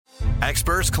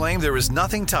Experts claim there is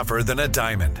nothing tougher than a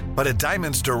diamond. But at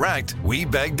Diamonds Direct, we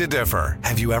beg to differ.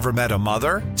 Have you ever met a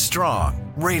mother?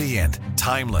 Strong, radiant,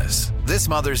 timeless. This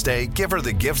Mother's Day, give her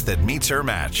the gift that meets her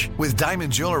match. With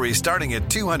diamond jewelry starting at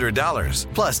 $200.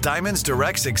 Plus Diamonds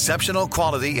Direct's exceptional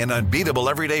quality and unbeatable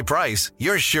everyday price,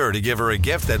 you're sure to give her a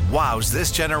gift that wows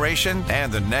this generation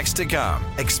and the next to come.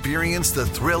 Experience the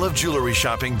thrill of jewelry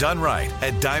shopping done right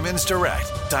at Diamonds Direct.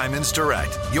 Diamonds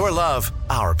Direct. Your love,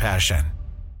 our passion.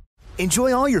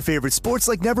 Enjoy all your favorite sports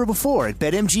like never before at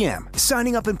BetMGM.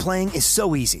 Signing up and playing is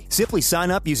so easy. Simply sign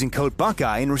up using code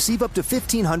Buckeye and receive up to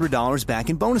 $1,500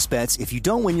 back in bonus bets if you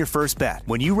don't win your first bet.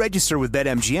 When you register with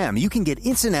BetMGM, you can get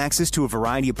instant access to a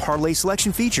variety of parlay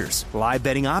selection features, live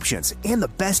betting options, and the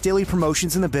best daily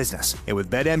promotions in the business. And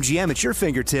with BetMGM at your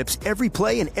fingertips, every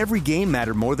play and every game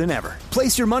matter more than ever.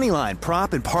 Place your moneyline,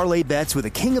 prop, and parlay bets with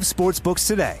the king of sportsbooks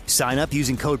today. Sign up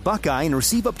using code Buckeye and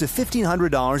receive up to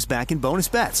 $1,500 back in bonus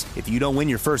bets if you don't win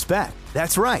your first bet.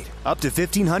 That's right, up to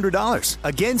 $1,500.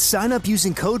 Again, sign up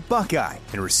using code Buckeye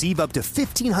and receive up to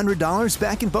 $1,500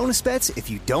 back in bonus bets if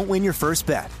you don't win your first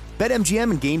bet. BetMGM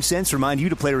and GameSense remind you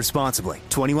to play responsibly.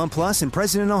 21 plus and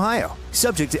present in Ohio.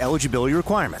 Subject to eligibility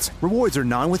requirements. Rewards are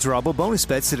non-withdrawable bonus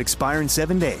bets that expire in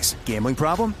 7 days. Gambling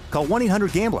problem? Call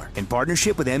 1-800-GAMBLER in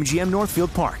partnership with MGM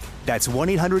Northfield Park. That's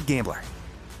 1-800-GAMBLER.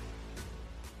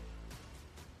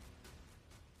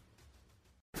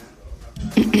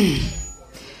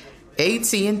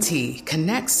 AT&T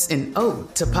connects an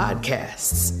ode to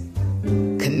podcasts.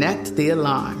 Connect the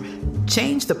alarm.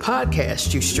 Change the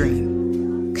podcast you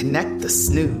stream. Connect the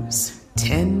snooze.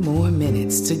 10 more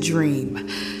minutes to dream.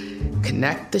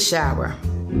 Connect the shower.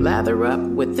 Lather up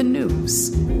with the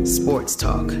news. Sports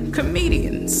talk,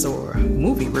 comedians, or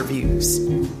movie reviews.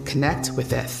 Connect with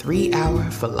that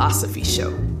 3-hour philosophy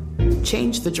show.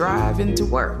 Change the drive into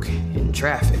work in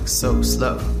traffic so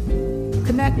slow.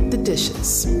 Connect the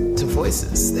dishes to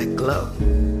voices that glow.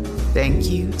 Thank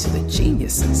you to the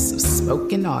geniuses of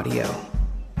spoken audio.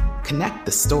 Connect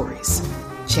the stories.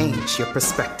 Change your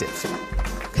perspective.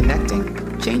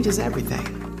 Connecting changes everything.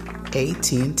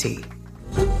 AT&T.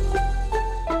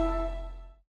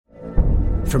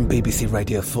 From BBC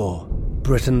Radio 4,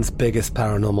 Britain's biggest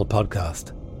paranormal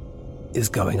podcast is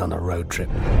going on a road trip.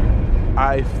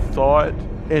 I thought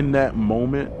in that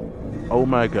moment, oh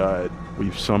my God,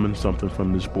 we've summoned something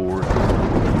from this board.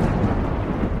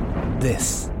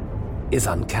 This is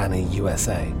Uncanny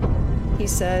USA. He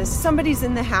says, somebody's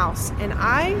in the house, and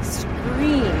I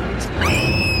screamed.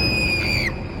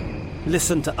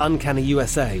 Listen to Uncanny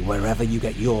USA wherever you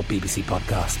get your BBC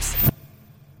podcasts,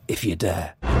 if you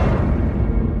dare.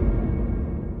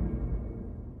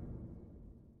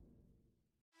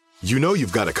 You know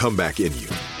you've got a comeback in you.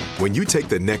 When you take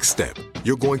the next step,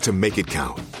 you're going to make it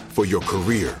count. For your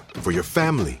career, for your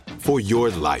family, for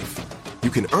your life. You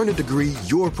can earn a degree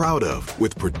you're proud of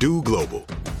with Purdue Global.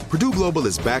 Purdue Global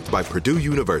is backed by Purdue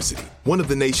University, one of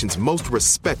the nation's most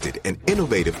respected and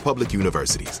innovative public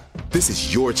universities. This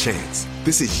is your chance.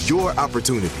 This is your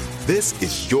opportunity. This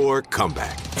is your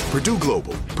comeback. Purdue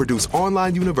Global, Purdue's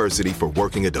online university for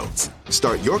working adults.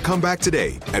 Start your comeback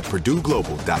today at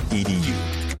purdueglobal.edu.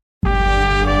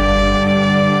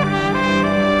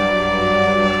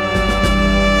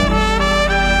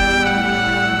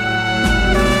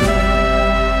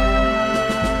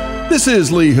 This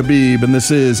is Lee Habib, and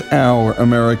this is Our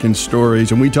American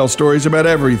Stories, and we tell stories about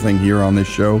everything here on this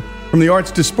show, from the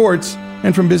arts to sports,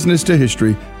 and from business to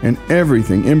history, and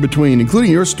everything in between,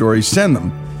 including your stories. Send them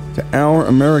to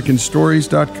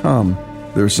ouramericanstories.com.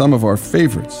 They're some of our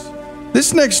favorites.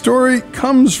 This next story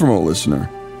comes from a listener,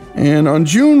 and on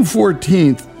June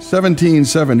 14th,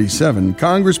 1777,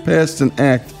 Congress passed an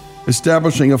act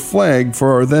establishing a flag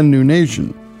for our then new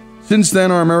nation. Since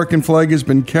then, our American flag has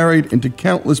been carried into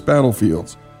countless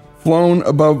battlefields, flown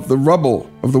above the rubble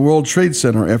of the World Trade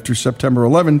Center after September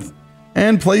 11th,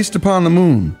 and placed upon the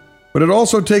moon. But it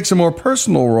also takes a more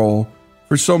personal role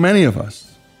for so many of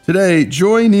us. Today,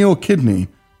 Joy Neal Kidney,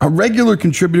 a regular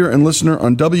contributor and listener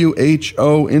on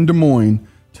WHO in Des Moines,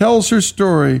 tells her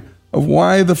story of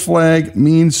why the flag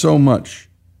means so much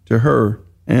to her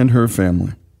and her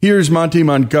family. Here's Monty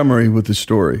Montgomery with the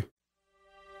story.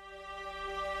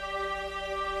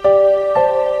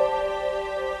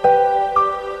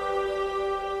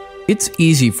 It's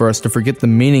easy for us to forget the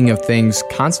meaning of things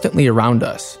constantly around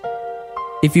us.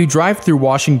 If you drive through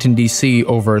Washington, D.C.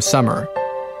 over a summer,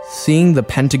 seeing the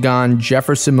Pentagon,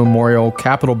 Jefferson Memorial,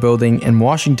 Capitol Building, and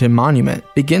Washington Monument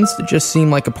begins to just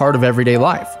seem like a part of everyday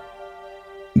life.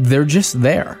 They're just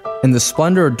there, and the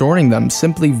splendor adorning them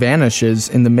simply vanishes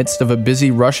in the midst of a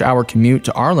busy rush hour commute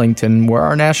to Arlington, where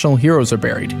our national heroes are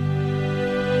buried.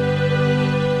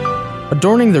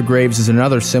 Adorning their graves is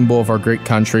another symbol of our great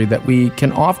country that we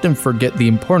can often forget the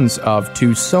importance of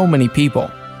to so many people: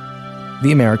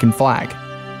 the American flag.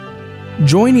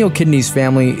 Joy Neal Kidney's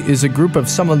family is a group of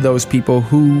some of those people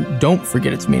who don't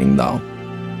forget its meaning, though.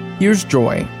 Here's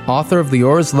Joy, author of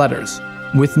Leora's Letters,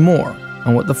 with more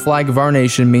on what the flag of our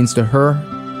nation means to her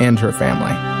and her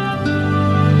family.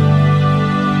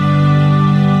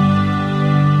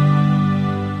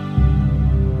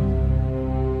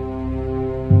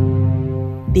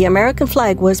 The American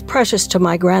flag was precious to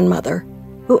my grandmother,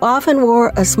 who often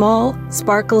wore a small,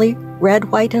 sparkly, red,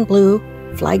 white, and blue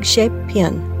flag-shaped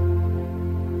pin.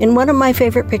 In one of my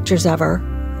favorite pictures of her,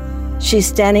 she's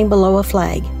standing below a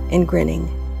flag and grinning.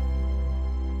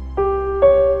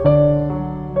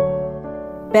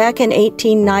 Back in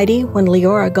 1890, when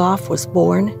Leora Goff was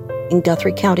born in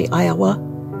Guthrie County, Iowa,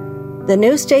 the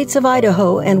new states of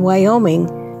Idaho and Wyoming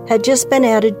had just been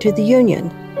added to the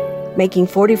Union, making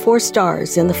 44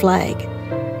 stars in the flag.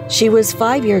 She was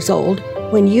 5 years old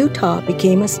when Utah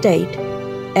became a state,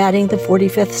 adding the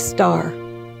 45th star.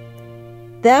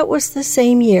 That was the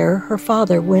same year her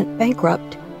father went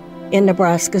bankrupt in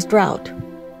Nebraska's drought.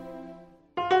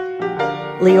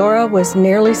 Leora was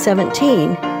nearly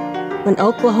 17 when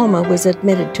Oklahoma was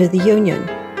admitted to the Union,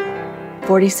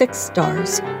 46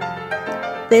 stars.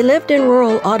 They lived in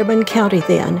rural Audubon County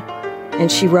then, and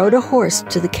she rode a horse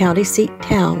to the county seat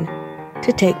town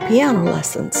to take piano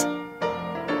lessons.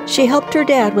 She helped her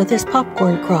dad with his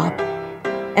popcorn crop,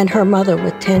 and her mother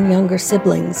with 10 younger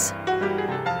siblings.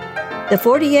 The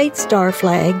 48-star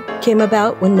flag came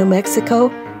about when New Mexico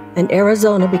and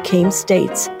Arizona became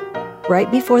states, right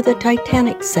before the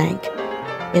Titanic sank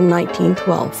in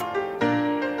 1912.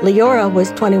 Leora was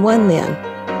 21 then,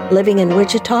 living in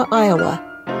Wichita, Iowa,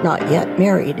 not yet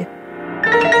married.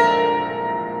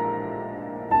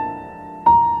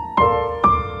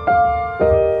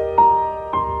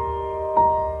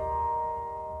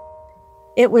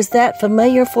 It was that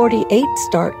familiar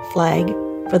 48-star flag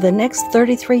for the next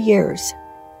 33 years,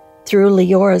 through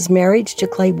Leora's marriage to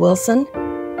Clabe Wilson,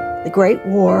 the Great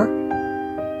War,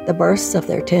 the births of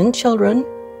their 10 children,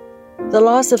 the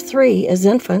loss of 3 as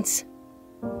infants,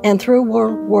 and through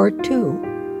World War II,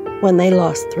 when they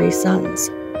lost 3 sons.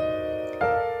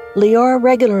 Leora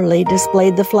regularly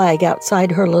displayed the flag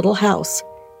outside her little house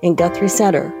in Guthrie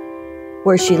Center,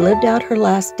 where she lived out her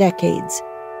last decades.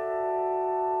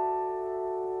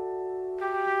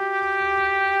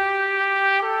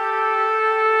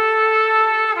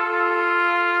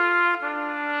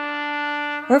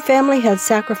 Her family had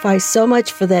sacrificed so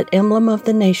much for that emblem of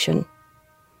the nation.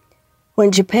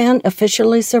 When Japan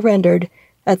officially surrendered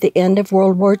at the end of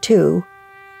World War II,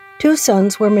 2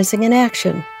 sons were missing in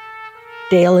action,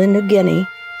 Dale in New Guinea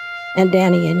and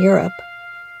Danny in Europe.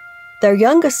 Their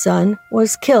youngest son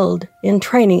was killed in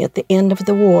training at the end of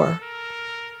the war.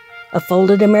 A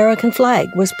folded American flag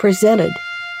was presented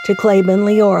to Clabe and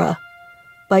Leora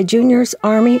by Junior's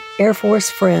Army Air Force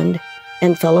friend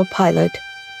and fellow pilot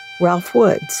Ralph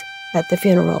Woods at the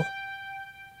funeral.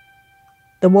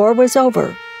 The war was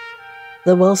over.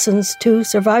 The Wilsons' 2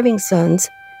 surviving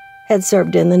sons had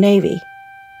served in the Navy.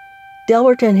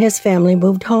 Delbert and his family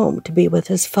moved home to be with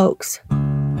his folks.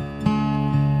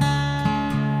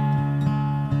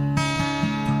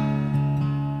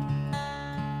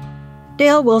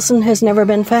 Dale Wilson has never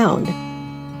been found.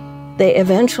 They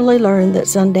eventually learned that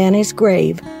son Danny's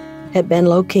grave had been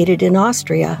located in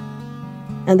Austria,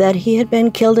 and that he had been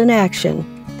killed in action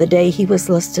the day he was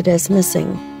listed as missing.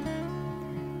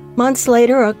 Months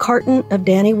later, a carton of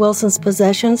Danny Wilson's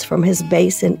possessions from his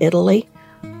base in Italy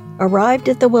arrived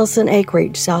at the Wilson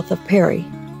acreage south of Perry,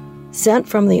 sent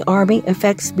from the Army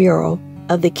Effects Bureau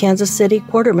of the Kansas City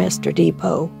Quartermaster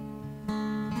Depot.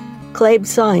 Clabe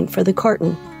signed for the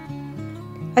carton.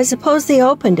 I suppose they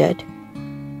opened it,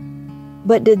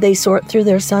 but did they sort through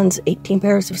their son's 18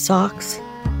 pairs of socks,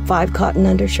 5 cotton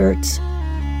undershirts,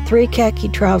 3 khaki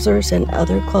trousers, and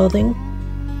other clothing?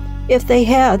 If they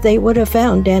had, they would have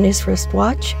found Danny's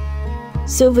wristwatch,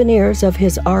 souvenirs of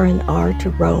his R&R to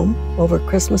Rome over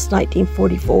Christmas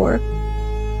 1944,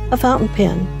 a fountain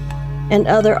pen, and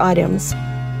other items,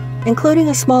 including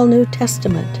a small New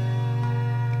Testament.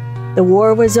 The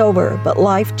war was over, but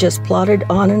life just plodded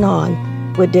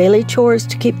on, with daily chores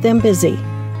to keep them busy.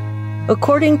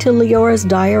 According to Leora's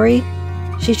diary,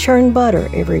 she churned butter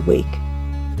every week.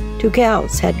 2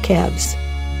 cows had calves.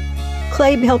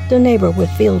 Clabe helped a neighbor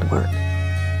with field work.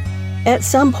 At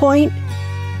some point,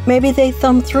 maybe they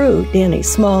thumbed through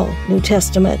Danny's small New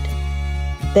Testament.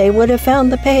 They would have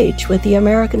found the page with the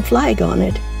American flag on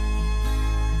it.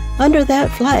 Under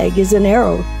that flag is an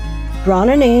arrow drawn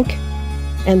in ink,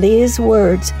 and these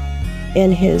words,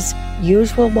 in his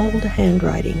usual bold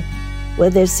handwriting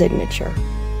with his signature.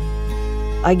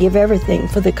 I give everything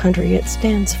for the country it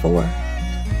stands for.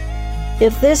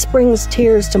 If this brings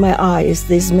tears to my eyes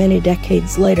these many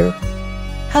decades later,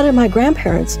 how did my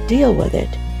grandparents deal with it?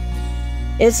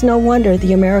 It's no wonder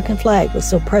the American flag was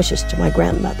so precious to my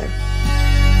grandmother.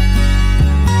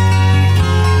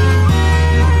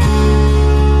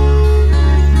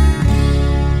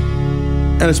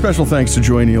 And a special thanks to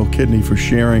Joy Neal Kidney for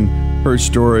sharing her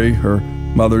story, her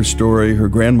mother's story, her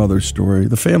grandmother's story,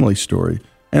 the family story,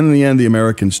 and in the end, the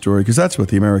American story, because that's what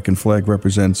the American flag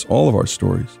represents, all of our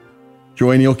stories.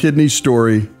 Joy Neal Kidney's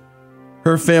story,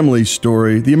 her family's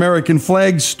story, the American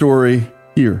flag story,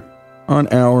 here on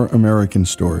Our American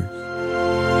Stories.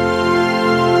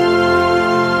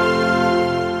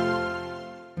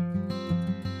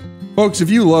 Folks, if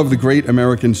you love the great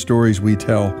American stories we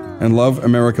tell and love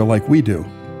America like we do,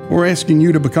 we're asking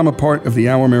you to become a part of the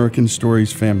Our American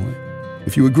Stories family.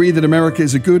 If you agree that America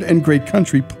is a good and great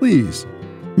country, please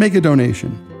make a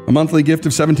donation. A monthly gift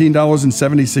of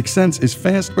 $17.76 is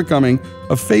fast becoming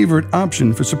a favorite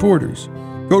option for supporters.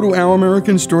 Go to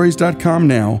OurAmericanStories.com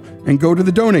now and go to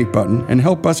the donate button and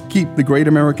help us keep the great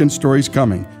American stories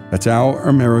coming. That's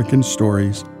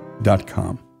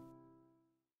OurAmericanStories.com.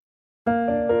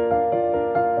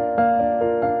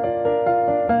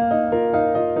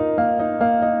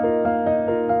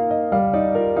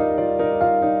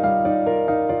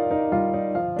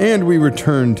 And we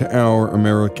return to Our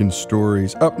American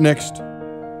Stories. Up next,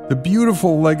 the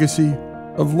beautiful legacy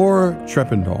of Laura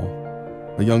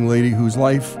Treppendahl, a young lady whose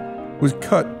life was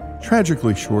cut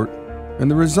tragically short, and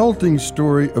the resulting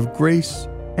story of grace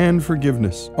and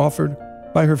forgiveness offered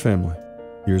by her family.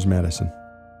 Here's Madison.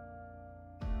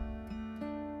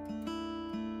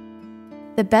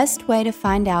 The best way to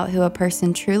find out who a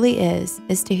person truly is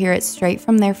to hear it straight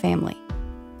from their family.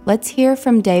 Let's hear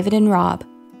from David and Rob,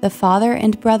 the father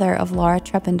and brother of Laura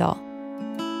Treppendahl.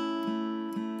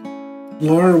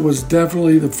 Laura was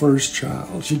definitely the first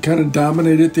child. She kind of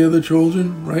dominated the other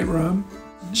children, right, Rob?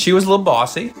 She was a little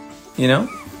bossy, you know.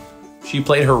 She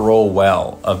played her role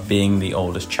well of being the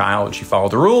oldest child. She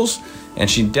followed the rules, and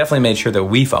she definitely made sure that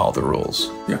we followed the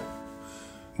rules. Yeah.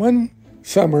 One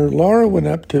summer, Laura went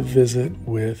up to visit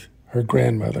with her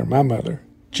grandmother, my mother,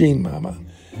 Jean Mama.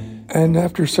 And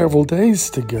after several days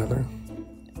together,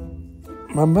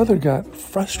 my mother got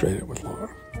frustrated with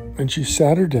Laura, and she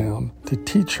sat her down to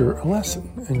teach her a lesson.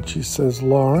 And she says,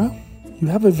 Laura, you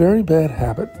have a very bad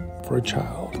habit for a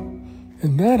child,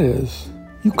 and that is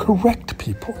you correct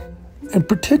people. And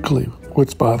particularly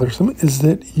what's bothersome is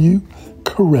that you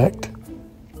correct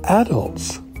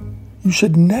adults. You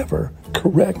should never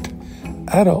correct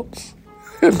adults.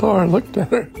 And Laura looked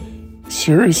at her,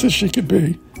 serious as she could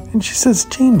be, and she says,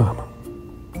 Jean Mama,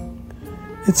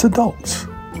 it's adults,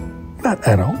 not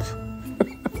adults.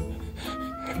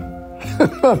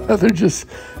 My mother just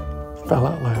fell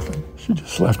out laughing. She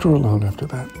just left her alone after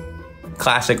that.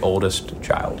 Classic oldest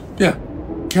child. Yeah.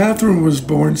 Catherine was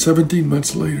born 17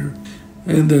 months later.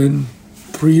 And then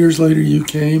 3 years later, you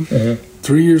came.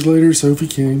 3 years later, Sophie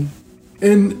came.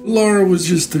 And Laura was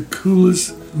just the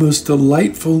coolest, most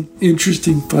delightful,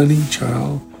 interesting, funny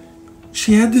child.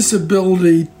 She had this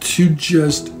ability to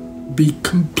just be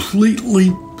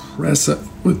completely present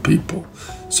with people,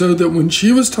 so that when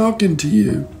she was talking to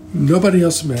you, nobody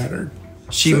else mattered.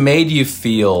 She made you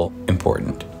feel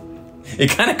important.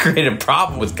 It kind of created a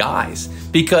problem with guys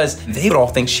because they would all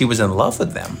think she was in love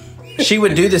with them. She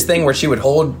would do this thing where she would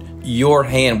hold your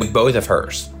hand with both of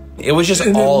hers. It was just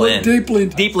all in.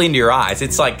 Deeply into your eyes.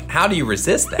 It's like, how do you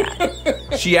resist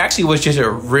that? She actually was just a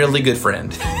really good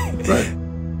friend. Right.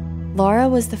 Laura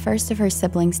was the first of her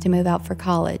siblings to move out for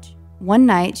college. One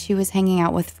night, she was hanging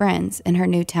out with friends in her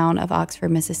new town of Oxford,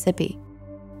 Mississippi.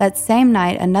 That same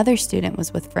night, another student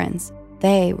was with friends.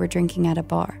 They were drinking at a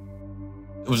bar.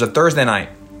 It was a Thursday night,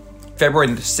 February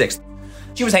 6th.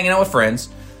 She was hanging out with friends,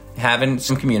 having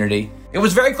some community. It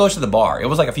was very close to the bar. It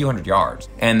was like a few hundred yards.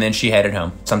 And then she headed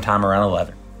home sometime around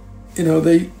 11. You know,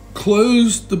 they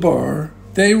closed the bar.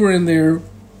 They were in there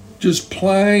just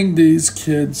plying these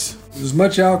kids as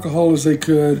much alcohol as they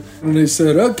could. And they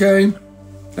said, okay,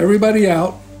 everybody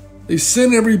out. They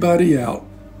sent everybody out.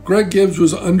 Greg Gibbs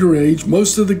was underage.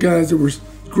 Most of the guys that were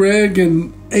Greg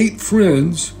and 8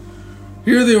 friends,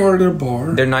 here they are at a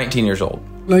bar. They're 19 years old.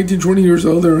 19, 20 years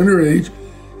old. They're underage.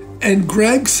 And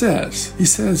Greg says,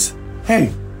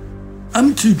 hey,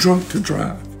 I'm too drunk to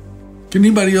drive. Can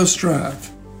anybody else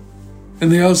drive?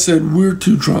 And they all said, we're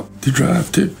too drunk to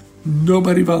drive too.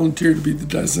 Nobody volunteered to be the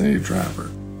designated driver.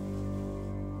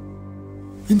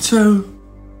 And so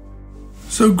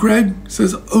So Greg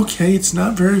says, okay, it's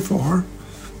not very far.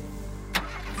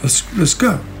 Let's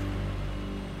go.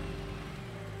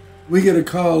 We get a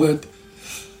call at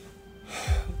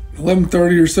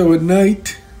 11:30 or so at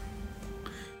night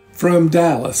from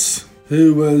Dallas,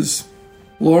 who was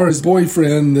Laura's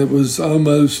boyfriend that was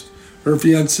almost her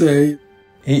fiancé.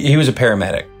 He was a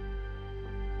paramedic.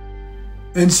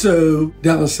 And so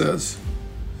Dallas says,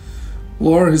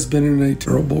 Laura has been in a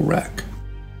terrible wreck.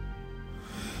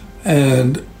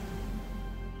 And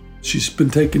she's been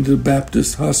taken to the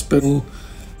Baptist hospital,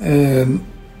 and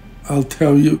I'll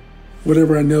tell you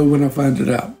whatever I know when I find it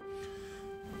out.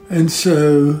 And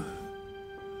so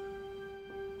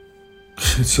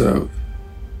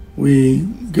we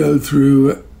go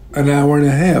through an hour and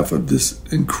a half of this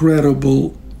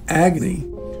incredible agony.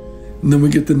 And then we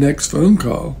get the next phone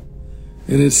call,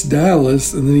 and it's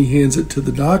Dallas, and then he hands it to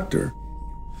the doctor.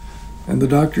 And the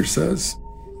doctor says,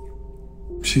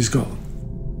 she's gone.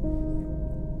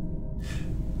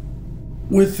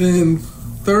 Within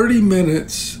 30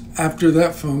 minutes after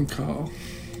that phone call,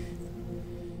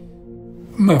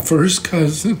 my first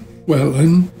cousin,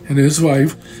 Wellen, and his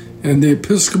wife, and the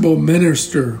Episcopal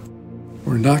minister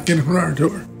were knocking on our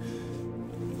door.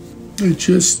 They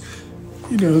just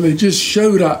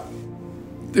showed up.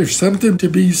 There's something to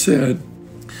be said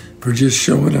for just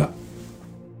showing up.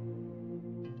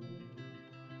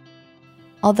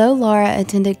 Although Laura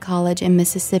attended college in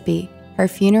Mississippi, her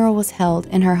funeral was held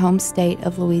in her home state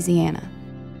of Louisiana.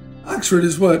 Oxford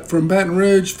is what, from Baton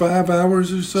Rouge, 5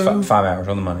 hours or so? 5 hours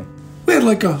on the money. We had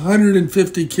like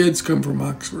 150 kids come from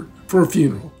Oxford for a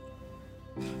funeral.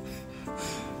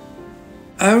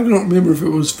 I don't remember if it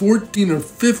was 14 or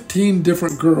 15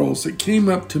 different girls that came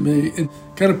up to me and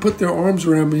kind of put their arms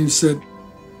around me and said,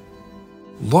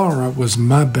 Laura was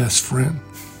my best friend.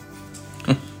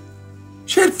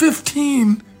 She had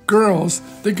 15 girls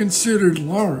that considered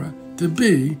Laura to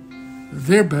be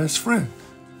their best friend.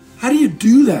 How do you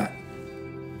do that?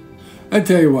 I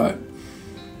tell you what,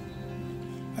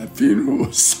 that funeral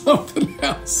was something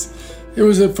else. It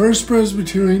was at First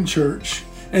Presbyterian Church,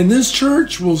 and this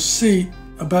church will seat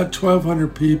about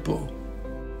 1,200 people.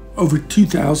 Over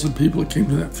 2,000 people came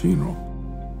to that funeral.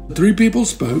 3 people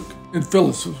spoke, and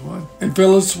Phyllis was one. And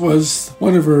Phyllis was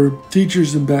one of her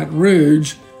teachers in Baton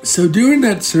Rouge. So during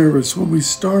that service, when we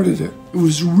started it, it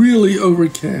was really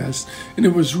overcast and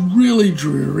it was really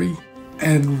dreary.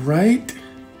 And right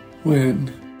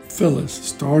when Phyllis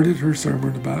started her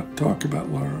sermon talk about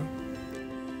Laura,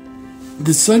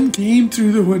 the sun came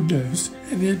through the windows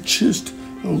and it just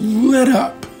lit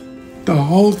up the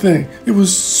whole thing. It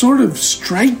was sort of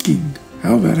striking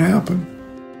how that happened.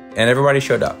 And everybody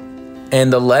showed up.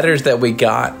 And the letters that we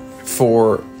got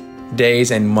for days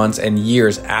and months and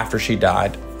years after she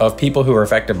died of people who were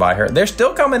affected by her, they're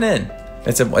still coming in.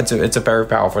 It's a very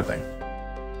powerful thing.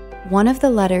 One of the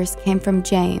letters came from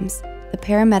James, the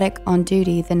paramedic on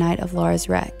duty the night of Laura's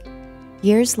wreck.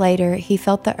 Years later, he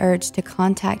felt the urge to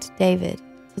contact David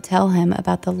to tell him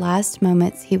about the last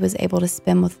moments he was able to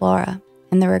spend with Laura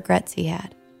and the regrets he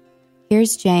had.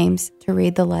 Here's James to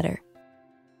read the letter.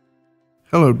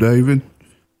 Hello, David.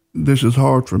 This is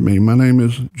hard for me. My name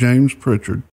is James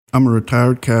Pritchard. I'm a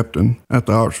retired captain at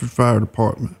the Oxford Fire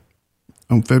Department.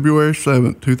 On February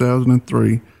 7,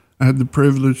 2003, I had the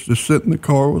privilege to sit in the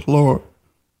car with Laura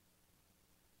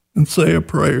and say a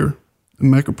prayer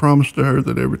and make a promise to her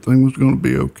that everything was going to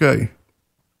be okay.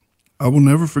 I will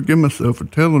never forgive myself for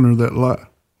telling her that lie.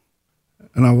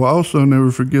 And I will also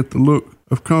never forget the look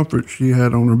of comfort she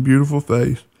had on her beautiful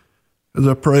face as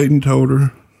I prayed and told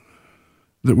her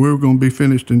that we were going to be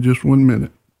finished in just 1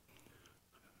 minute.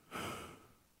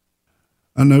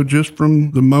 I know just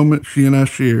from the moment she and I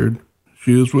shared,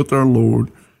 she is with our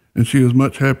Lord, and she is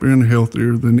much happier and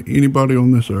healthier than anybody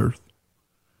on this earth.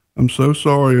 I'm so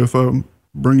sorry if I'm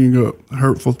bringing up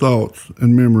hurtful thoughts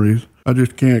and memories. I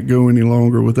just can't go any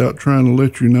longer without trying to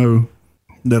let you know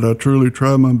that I truly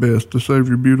tried my best to save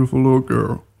your beautiful little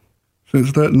girl.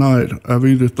 Since that night, I've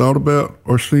either thought about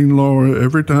or seen Laura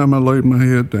every time I laid my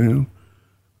head down.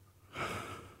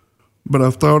 But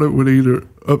I've thought it would either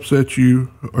upset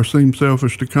you or seem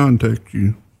selfish to contact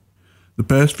you. The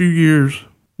past few years,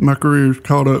 my career's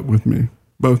caught up with me,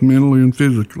 both mentally and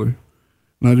physically.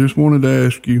 And I just wanted to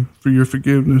ask you for your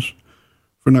forgiveness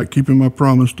for not keeping my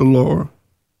promise to Laura.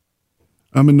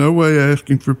 I'm in no way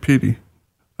asking for pity.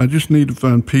 I just need to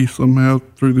find peace somehow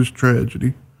through this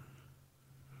tragedy.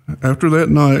 After that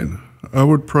night, I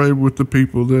would pray with the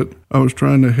people that I was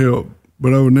trying to help,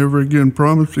 but I would never again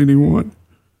promise anyone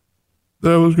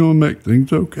that I was going to make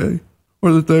things okay,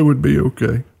 or that they would be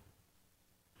okay.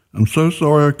 I'm so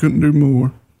sorry I couldn't do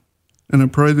more, and I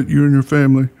pray that you and your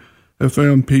family have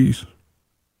found peace,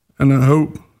 and I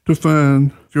hope to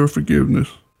find your forgiveness,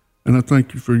 and I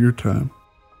thank you for your time.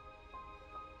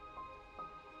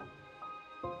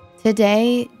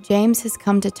 Today, James has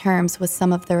come to terms with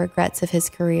some of the regrets of his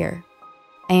career,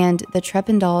 and the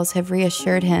Trependals have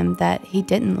reassured him that he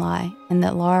didn't lie and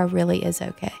that Laura really is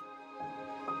okay.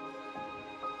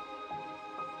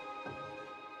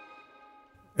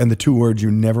 And the two words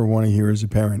you never want to hear as a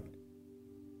parent: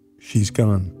 she's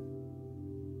gone.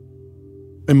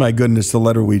 And my goodness, the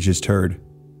letter we just heard.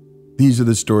 These are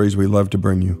the stories we love to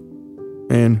bring you.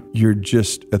 And you're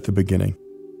just at the beginning.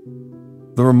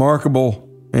 The remarkable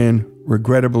and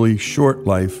regrettably short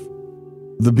life,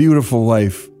 the beautiful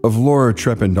life of Laura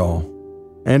Trependal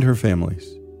and her families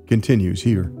continues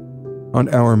here on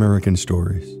Our American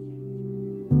Stories.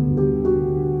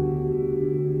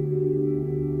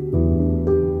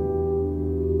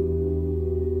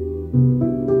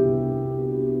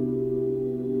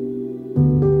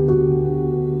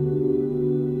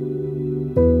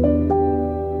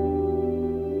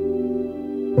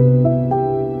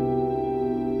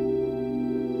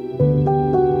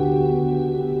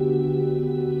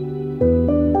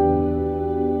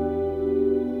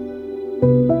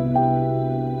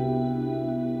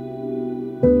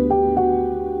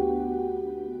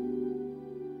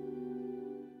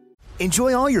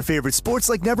 Enjoy all your favorite sports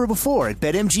like never before at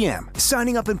BetMGM.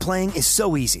 Signing up and playing is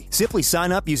so easy. Simply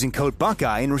sign up using code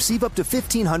Buckeye and receive up to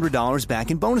 $1,500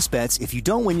 back in bonus bets if you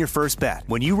don't win your first bet.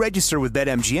 When you register with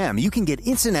BetMGM, you can get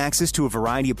instant access to a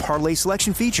variety of parlay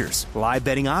selection features, live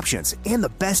betting options, and the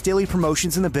best daily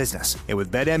promotions in the business. And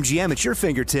with BetMGM at your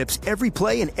fingertips, every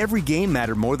play and every game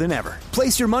matter more than ever.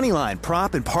 Place your moneyline,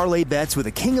 prop, and parlay bets with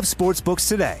the king of sportsbooks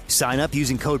today. Sign up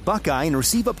using code Buckeye and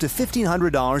receive up to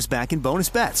 $1,500 back in bonus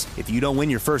bets if you don't win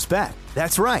your first bet.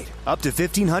 That's right, up to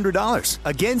 $1,500.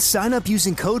 Again, sign up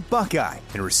using code Buckeye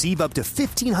and receive up to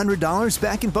 $1,500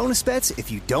 back in bonus bets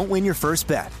if you don't win your first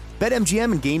bet.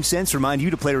 BetMGM and GameSense remind you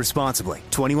to play responsibly.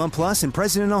 21 plus and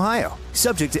present in Ohio.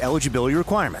 Subject to eligibility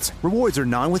requirements. Rewards are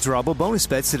non-withdrawable bonus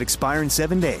bets that expire in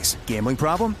 7 days. Gambling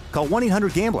problem? Call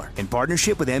 1-800-GAMBLER in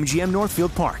partnership with MGM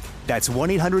Northfield Park. That's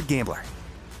 1-800-GAMBLER.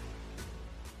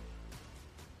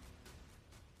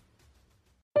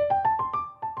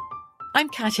 I'm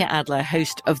Katya Adler,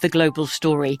 host of The Global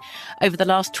Story. Over the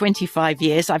last 25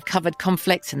 years, I've covered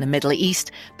conflicts in the Middle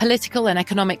East, political and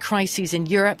economic crises in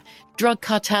Europe, drug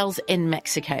cartels in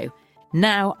Mexico.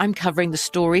 Now I'm covering the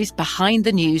stories behind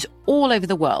the news all over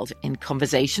the world in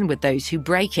conversation with those who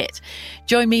break it.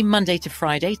 Join me Monday to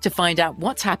Friday to find out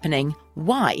what's happening,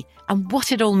 why, and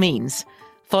what it all means.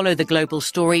 Follow The Global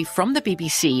Story from the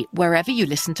BBC wherever you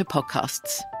listen to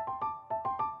podcasts.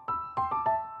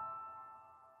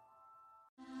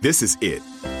 This is it.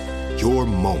 Your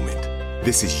moment.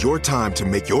 This is your time to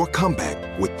make your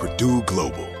comeback with Purdue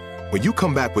Global. When you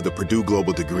come back with a Purdue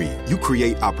Global degree, you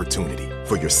create opportunity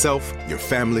for yourself, your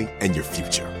family, and your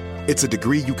future. It's a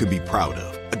degree you can be proud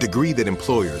of, a degree that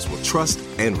employers will trust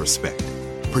and respect.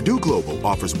 Purdue Global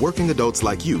offers working adults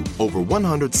like you over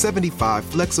 175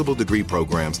 flexible degree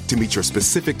programs to meet your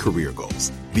specific career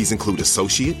goals. These include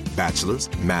associate, bachelor's,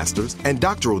 master's, and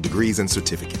doctoral degrees and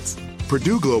certificates.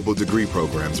 Purdue Global degree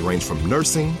programs range from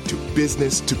nursing to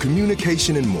business to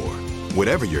communication and more.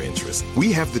 Whatever your interest,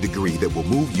 we have the degree that will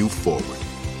move you forward.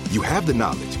 You have the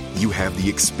knowledge, you have the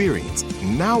experience.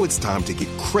 Now it's time to get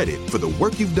credit for the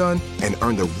work you've done and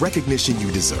earn the recognition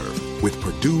you deserve with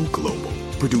Purdue Global,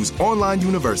 Purdue's online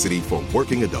university for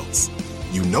working adults.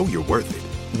 You know you're worth it.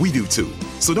 We do too.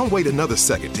 So don't wait another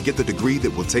second to get the degree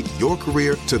that will take your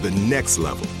career to the next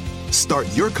level.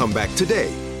 Start your comeback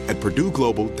today at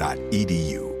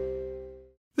purdueglobal.edu.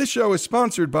 This show is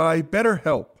sponsored by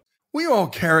BetterHelp. We all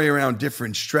carry around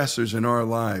different stressors in our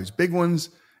lives, big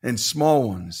ones and small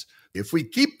ones. If we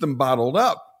keep them bottled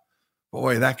up,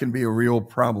 boy, that can be a real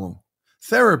problem.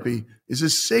 Therapy is a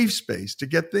safe space to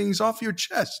get things off your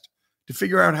chest, to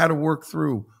figure out how to work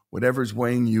through whatever's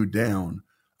weighing you down.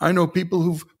 I know people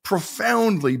who've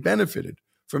profoundly benefited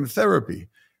from therapy,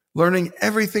 learning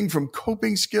everything from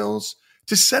coping skills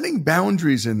to setting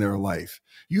boundaries in their life.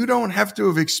 You don't have to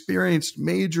have experienced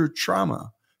major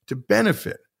trauma to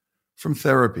benefit from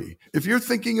therapy. If you're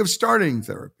thinking of starting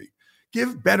therapy,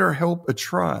 give BetterHelp a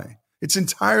try. It's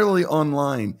entirely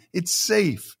online. It's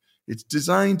safe. It's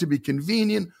designed to be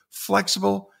convenient,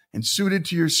 flexible, and suited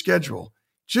to your schedule.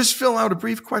 Just fill out a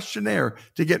brief questionnaire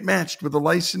to get matched with a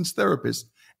licensed therapist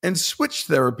and switch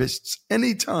therapists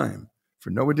anytime for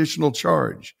no additional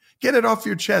charge. Get it off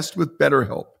your chest with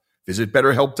BetterHelp. Visit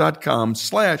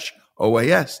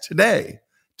BetterHelp.com/OAS today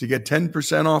to get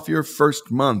 10% off your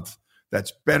first month.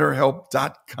 That's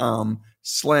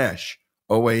BetterHelp.com/OAS.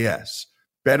 OAS.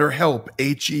 BetterHelp,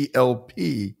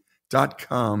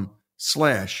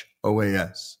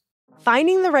 HELP.com/OAS.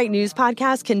 Finding the right news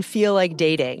podcast can feel like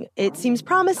dating. It seems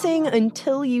promising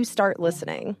until you start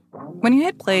listening. When you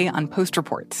hit play on Post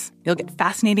Reports, you'll get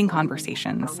fascinating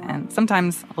conversations and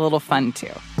sometimes a little fun, too.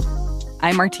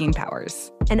 I'm Martine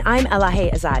Powers. And I'm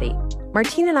Elahe Azadi.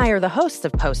 Martine and I are the hosts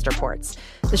of Post Reports.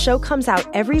 The show comes out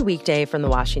every weekday from The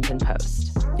Washington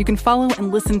Post. You can follow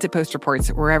and listen to Post Reports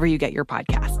wherever you get your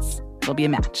podcasts. It'll be a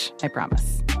match, I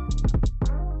promise.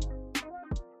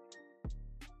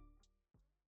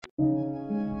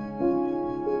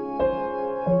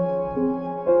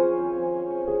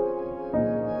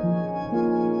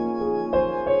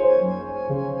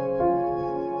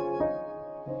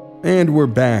 And we're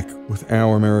back with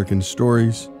Our American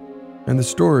Stories and the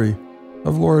story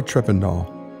of Laura Treppendahl.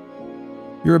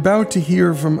 You're about to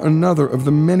hear from another of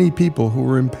the many people who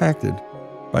were impacted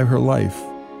by her life.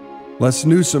 Les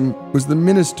Newsom was the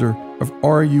minister of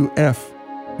RUF,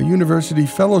 a university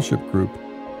fellowship group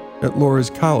at Laura's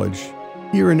college,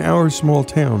 here in our small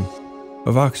town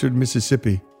of Oxford,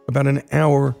 Mississippi, about an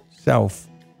hour south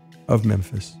of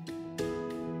Memphis.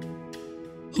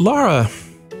 Laura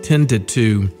tended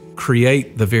to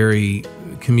create the very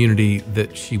community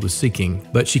that she was seeking,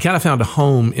 but she kind of found a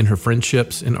home in her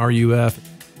friendships in RUF.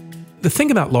 The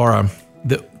thing about Laura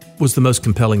that was the most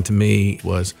compelling to me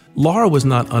was Laura was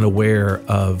not unaware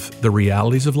of the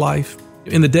realities of life.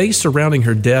 In the days surrounding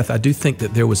her death, I do think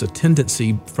that there was a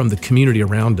tendency from the community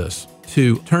around us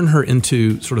to turn her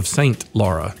into sort of Saint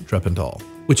Laura Treppendahl,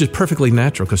 which is perfectly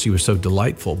natural because she was so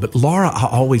delightful. But Laura, I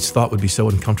always thought, would be so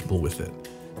uncomfortable with it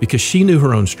because she knew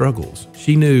her own struggles.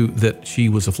 She knew that she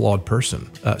was a flawed person,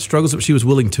 struggles that she was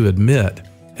willing to admit.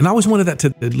 And I always wanted that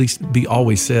to at least be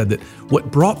always said, that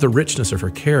what brought the richness of her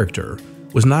character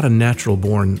was not a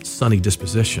natural-born sunny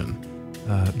disposition.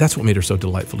 That's what made her so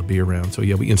delightful to be around. So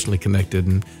yeah, we instantly connected,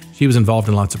 and she was involved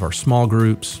in lots of our small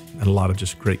groups and a lot of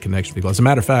just great connection people. As a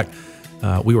matter of fact,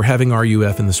 we were having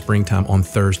RUF in the springtime on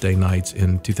Thursday nights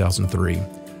in 2003.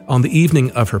 On the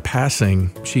evening of her passing,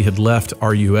 she had left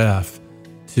RUF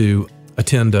to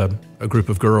attend a group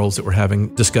of girls that were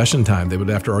having discussion time. They would,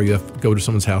 after RUF, go to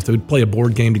someone's house. They would play a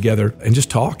board game together and just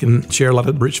talk and share a lot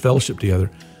of rich fellowship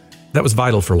together. That was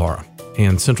vital for Laura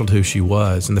and central to who she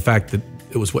was. And the fact that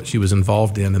it was what she was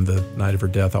involved in the night of her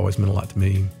death always meant a lot to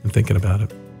me in thinking about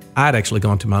it. I had actually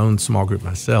gone to my own small group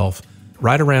myself.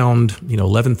 Right around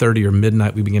 11:30 or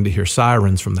midnight, we began to hear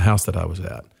sirens from the house that I was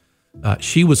at.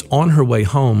 She was on her way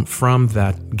home from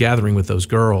that gathering with those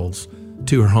girls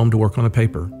to her home to work on a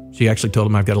paper. She actually told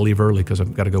them, I've got to leave early because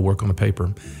I've got to go work on a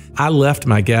paper. I left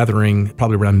my gathering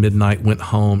probably around midnight, went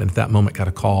home, and at that moment got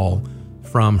a call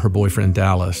from her boyfriend,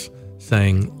 Dallas,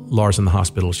 saying, Laura's in the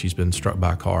hospital. She's been struck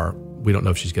by a car. We don't know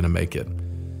if she's going to make it.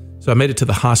 So I made it to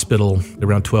the hospital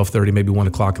around 12:30, maybe 1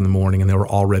 o'clock in the morning, and there were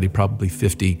already probably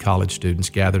 50 college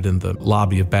students gathered in the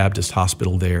lobby of Baptist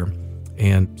Hospital there.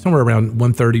 And somewhere around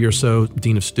 1:30 or so,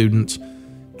 Dean of Students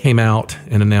came out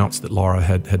and announced that Laura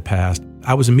had passed.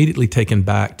 I was immediately taken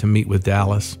back to meet with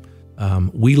Dallas.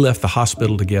 We left the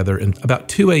hospital together, and about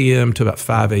 2 a.m. to about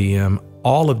 5 a.m.,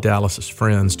 all of Dallas's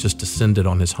friends just descended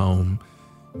on his home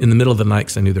in the middle of the night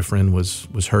because I knew their friend was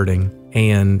hurting.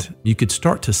 And you could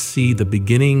start to see the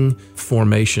beginning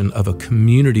formation of a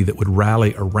community that would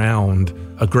rally around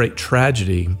a great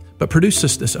tragedy, but produce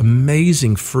this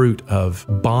amazing fruit of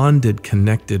bonded,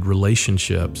 connected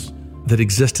relationships that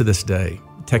exist to this day,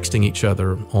 texting each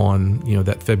other on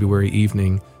that February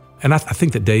evening. And I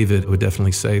think that David would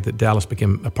definitely say that Dallas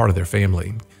became a part of their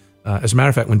family. As a matter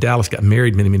of fact, when Dallas got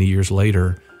married many, many years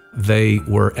later, they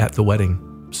were at the wedding,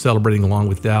 celebrating along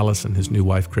with Dallas and his new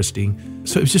wife, Christy.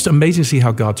 So it was just amazing to see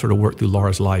how God sort of worked through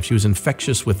Laura's life. She was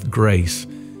infectious with grace,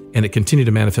 and it continued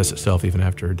to manifest itself even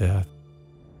after her death.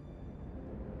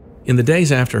 In the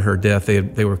days after her death,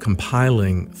 they were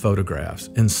compiling photographs,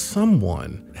 and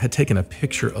someone had taken a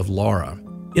picture of Laura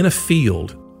in a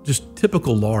field, just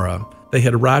typical Laura. They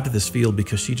had arrived at this field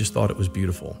because she just thought it was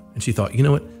beautiful. And she thought, you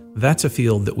know what? That's a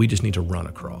field that we just need to run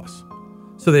across.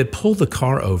 So they had pulled the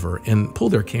car over and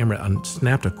pulled their camera out and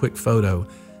snapped a quick photo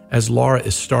as Laura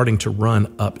is starting to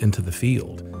run up into the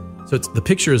field. So the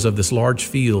picture is of this large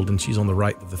field, and she's on the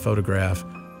right of the photograph,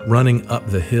 running up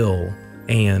the hill.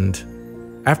 And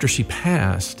after she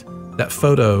passed, that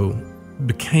photo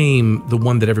became the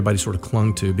one that everybody sort of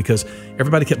clung to because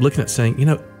everybody kept looking at it saying,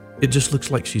 it just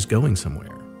looks like she's going somewhere.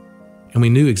 And we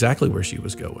knew exactly where she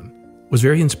was going. It was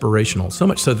very inspirational, so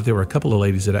much so that there were a couple of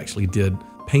ladies that actually did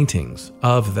paintings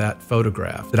of that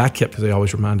photograph that I kept because they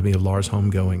always reminded me of Laura's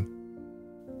homegoing.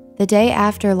 The day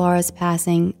after Laura's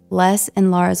passing, Les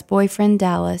and Laura's boyfriend,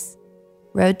 Dallas,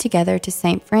 rode together to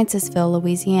St. Francisville,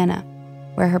 Louisiana,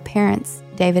 where her parents,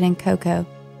 David and Coco,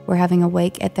 were having a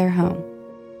wake at their home.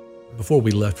 Before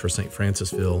we left for St.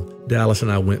 Francisville, Dallas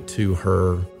and I went to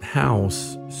her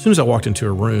house. As soon as I walked into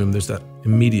her room, there's that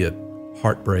immediate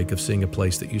heartbreak of seeing a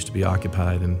place that used to be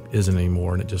occupied and isn't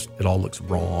anymore, and it all looks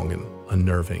wrong and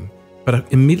unnerving. But I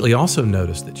immediately also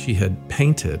noticed that she had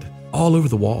painted all over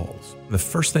the walls. The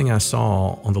first thing I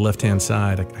saw on the left-hand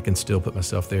side, I can still put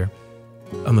myself there,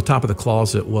 on the top of the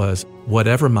closet was,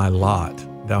 "Whatever my lot,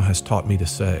 thou hast taught me to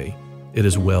say, it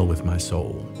is well with my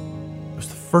soul." It was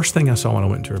the first thing I saw when I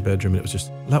went into her bedroom, and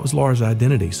that was Laura's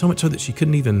identity, so much so that she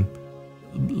couldn't even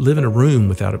live in a room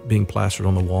without it being plastered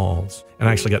on the walls. And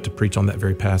I actually got to preach on that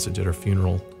very passage at her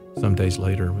funeral some days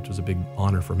later, which was a big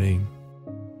honor for me.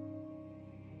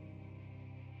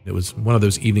 It was one of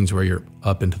those evenings where you're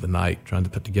up into the night trying to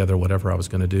put together whatever I was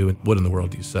going to do. And what in the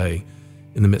world do you say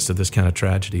in the midst of this kind of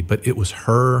tragedy? But it was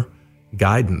her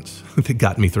guidance that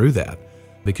got me through that,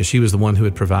 because she was the one who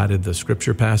had provided the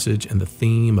scripture passage and the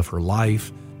theme of her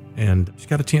life. And she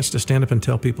got a chance to stand up and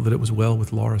tell people that it was well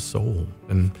with Laura's soul.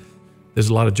 And there's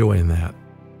a lot of joy in that.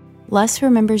 Les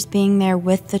remembers being there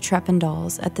with the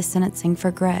Treppendahls at the sentencing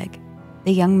for Greg,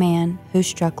 the young man who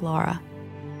struck Laura.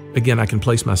 Again, I can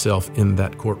place myself in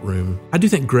that courtroom. I do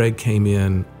think Greg came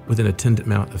in with an attendant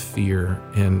amount of fear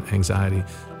and anxiety.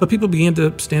 But people began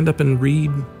to stand up and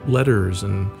read letters,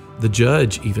 and the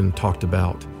judge even talked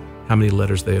about how many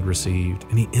letters they had received.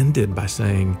 And he ended by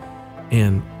saying,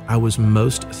 "And I was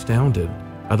most astounded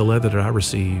by the letter that I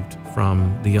received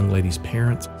from the young lady's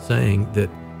parents saying that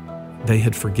they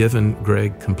had forgiven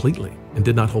Greg completely and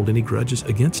did not hold any grudges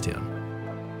against him."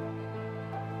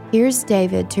 Here's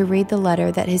David to read the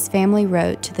letter that his family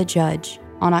wrote to the judge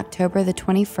on October the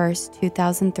 21st,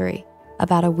 2003,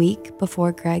 about a week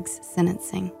before Greg's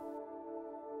sentencing.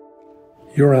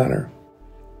 Your Honor,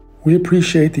 we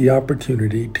appreciate the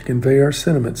opportunity to convey our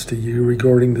sentiments to you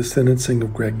regarding the sentencing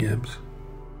of Greg Gibbs.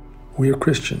 We are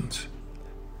Christians.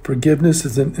 Forgiveness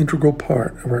is an integral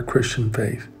part of our Christian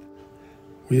faith.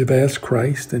 We have asked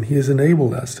Christ, and He has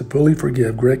enabled us to fully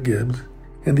forgive Greg Gibbs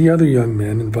and the other young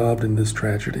men involved in this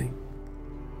tragedy.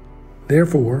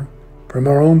 Therefore, from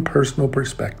our own personal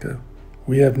perspective,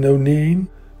 we have no need,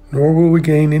 nor will we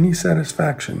gain any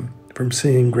satisfaction from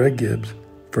seeing Greg Gibbs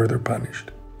further punished.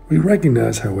 We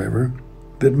recognize, however,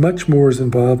 that much more is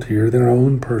involved here than our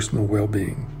own personal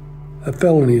well-being. A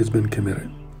felony has been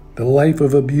committed. The life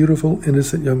of a beautiful,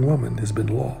 innocent young woman has been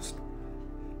lost.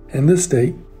 And this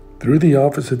state, through the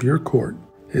office of your court,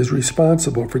 is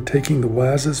responsible for taking the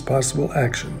wisest possible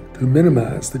action to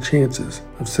minimize the chances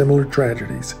of similar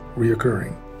tragedies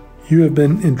reoccurring. You have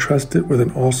been entrusted with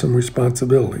an awesome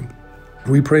responsibility.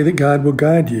 We pray that God will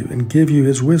guide you and give you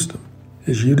His wisdom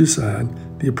as you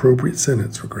decide the appropriate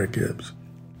sentence for Greg Gibbs.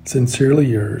 Sincerely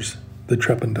yours, the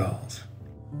Treppendahls.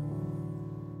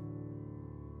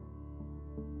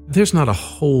 There's not a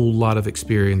whole lot of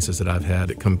experiences that I've had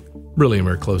that come really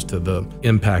anywhere close to the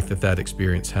impact that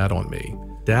experience had on me.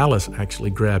 Dallas actually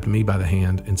grabbed me by the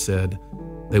hand and said,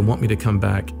 "They want me to come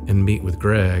back and meet with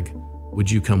Greg.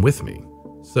 Would you come with me?"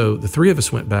 So the three of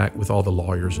us went back with all the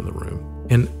lawyers in the room.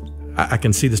 And I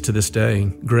can see this to this day.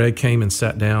 Greg came and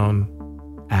sat down,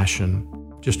 ashen,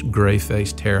 just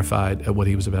gray-faced, terrified at what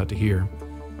he was about to hear.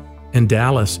 And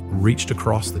Dallas reached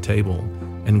across the table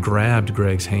and grabbed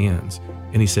Greg's hands,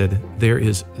 and he said, "There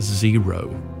is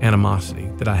zero animosity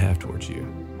that I have towards you.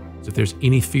 So if there's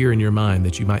any fear in your mind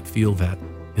that you might feel that,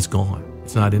 it's gone.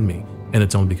 It's not in me, and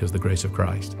it's only because of the grace of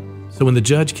Christ." So when the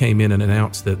judge came in and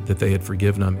announced that they had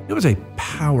forgiven him, it was a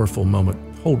powerful moment.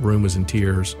 The whole room was in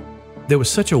tears. There was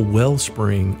such a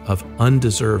wellspring of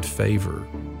undeserved favor,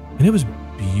 and it was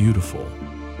beautiful.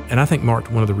 And I think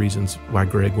marked one of the reasons why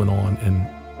Greg went on and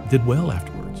did well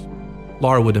afterwards.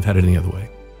 Laura wouldn't have had it any other way.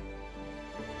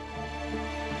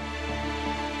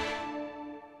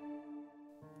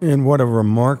 And what a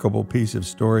remarkable piece of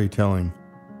storytelling.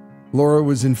 Laura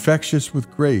was infectious with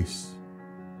grace.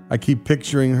 I keep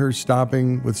picturing her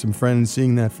stopping with some friends,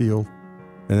 seeing that field,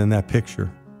 and then that picture.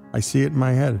 I see it in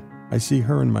my head. I see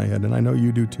her in my head, and I know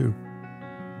you do too.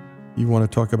 You want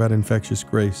to talk about infectious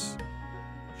grace.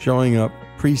 Showing up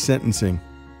pre-sentencing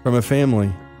from a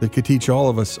family that could teach all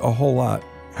of us a whole lot.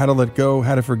 How to let go,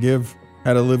 how to forgive,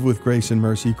 how to live with grace and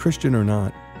mercy, Christian or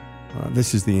not.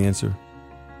 This is the answer.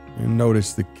 And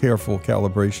notice the careful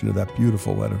calibration of that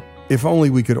beautiful letter. If only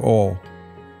we could all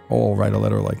write a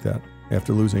letter like that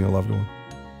after losing a loved one.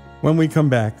 When we come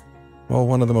back, well,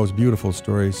 one of the most beautiful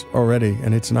stories already,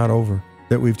 and it's not over,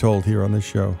 that we've told here on this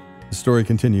show. The story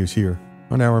continues here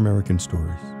on Our American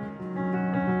Stories.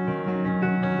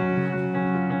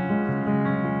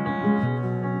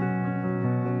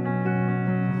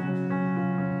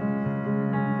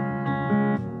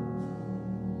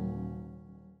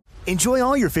 Enjoy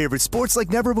all your favorite sports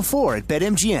like never before at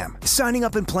BetMGM. Signing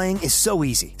up and playing is so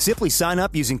easy. Simply sign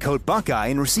up using code Buckeye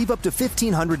and receive up to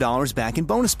 $1,500 back in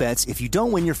bonus bets if you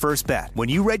don't win your first bet. When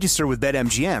you register with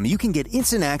BetMGM, you can get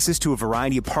instant access to a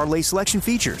variety of parlay selection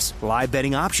features, live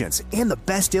betting options, and the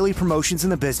best daily promotions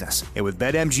in the business. And with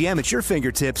BetMGM at your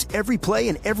fingertips, every play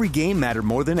and every game matter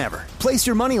more than ever. Place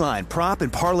your moneyline, prop,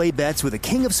 and parlay bets with the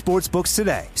king of sportsbooks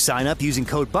today. Sign up using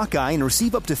code Buckeye and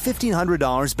receive up to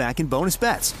 $1,500 back in bonus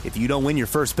bets if you don't win your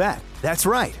first bet. That's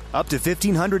right, up to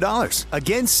 $1,500.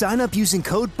 Again, sign up using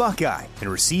code Buckeye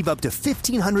and receive up to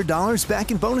 $1,500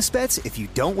 back in bonus bets if you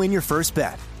don't win your first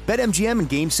bet. BetMGM and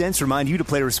GameSense remind you to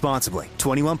play responsibly.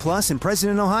 21 plus and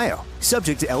present in Ohio.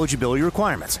 Subject to eligibility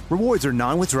requirements. Rewards are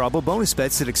non-withdrawable bonus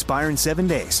bets that expire in 7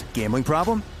 days. Gambling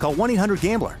problem? Call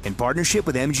 1-800-GAMBLER in partnership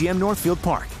with MGM Northfield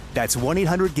Park. That's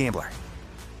 1-800-GAMBLER.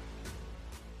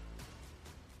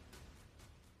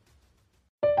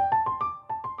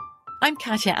 I'm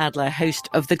Katya Adler, host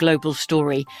of The Global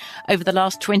Story. Over the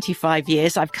last 25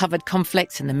 years, I've covered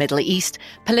conflicts in the Middle East,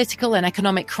 political and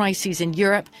economic crises in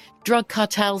Europe, drug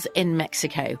cartels in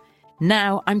Mexico.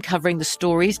 Now I'm covering the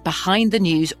stories behind the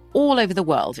news all over the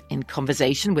world in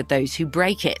conversation with those who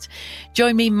break it.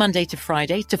 Join me Monday to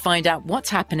Friday to find out what's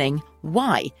happening,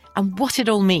 why, and what it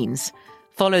all means.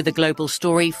 Follow The Global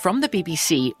Story from the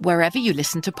BBC wherever you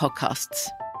listen to podcasts.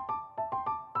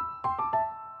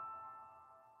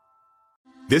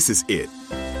 This is it.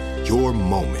 Your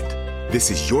moment.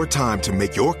 This is your time to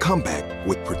make your comeback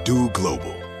with Purdue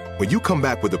Global. When you come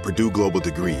back with a Purdue Global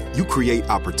degree, you create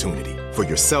opportunity for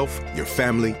yourself, your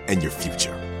family, and your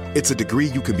future. It's a degree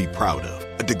you can be proud of,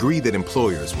 a degree that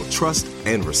employers will trust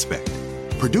and respect.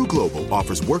 Purdue Global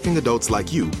offers working adults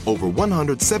like you over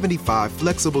 175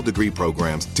 flexible degree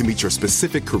programs to meet your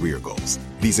specific career goals.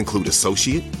 These include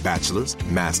associate, bachelor's,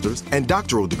 master's, and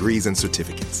doctoral degrees and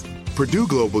certificates. Purdue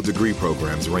Global degree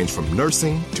programs range from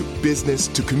nursing to business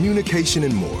to communication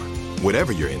and more.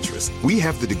 Whatever your interest, we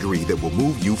have the degree that will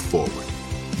move you forward.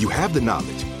 You have the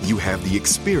knowledge, you have the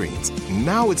experience.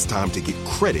 Now it's time to get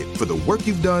credit for the work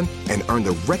you've done and earn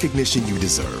the recognition you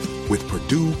deserve with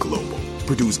Purdue Global,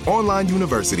 Purdue's online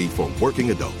university for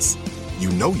working adults. You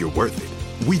know you're worth it.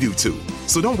 We do too.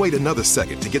 So don't wait another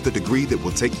second to get the degree that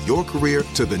will take your career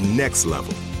to the next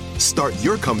level. Start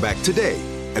your comeback today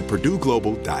at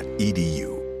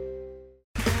purdueglobal.edu.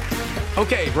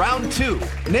 Okay, round two.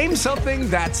 Name something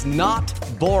that's not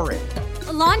boring.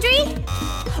 A laundry?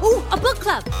 Ooh, a book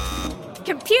club.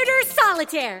 Computer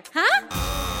solitaire, huh?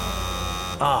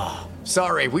 Ah,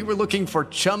 sorry, we were looking for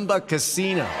Chumba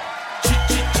Casino.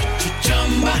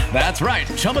 That's right,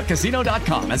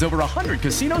 ChumbaCasino.com has over 100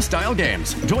 casino-style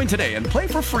games. Join today and play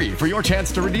for free for your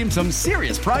chance to redeem some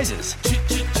serious prizes.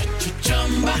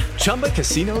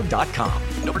 ChumbaCasino.com.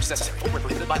 No purchase necessary. Void where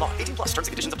prohibited by law. 18 plus terms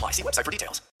and conditions apply. See website for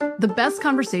details. The best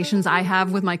conversations I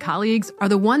have with my colleagues are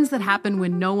the ones that happen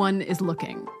when no one is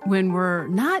looking, when we're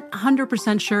not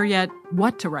 100% sure yet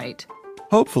what to write.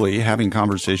 Hopefully, having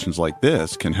conversations like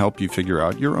this can help you figure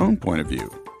out your own point of view.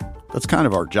 That's kind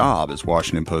of our job as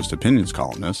Washington Post opinions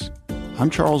columnists. I'm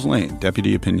Charles Lane,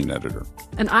 Deputy Opinion Editor.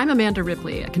 And I'm Amanda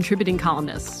Ripley, a contributing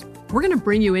columnist. We're going to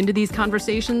bring you into these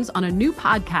conversations on a new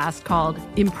podcast called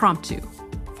Impromptu.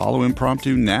 Follow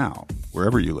Impromptu now,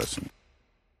 wherever you listen.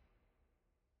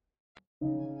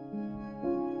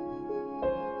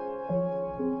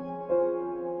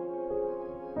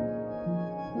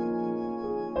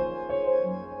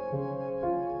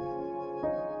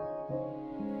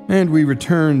 And we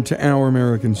return to Our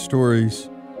American Stories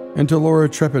and to Laura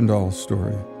Treppendahl's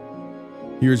story.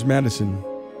 Here's Madison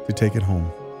to take it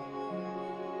home.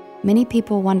 Many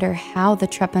people wonder how the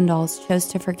Treppendahls chose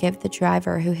to forgive the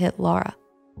driver who hit Laura.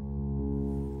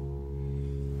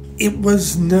 It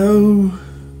was no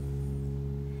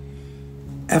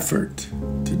effort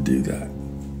to do that.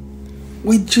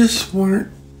 We just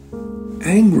weren't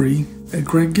angry at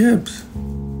Greg Gibbs.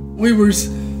 We were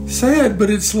sad, but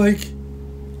it's like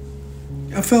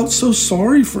I felt so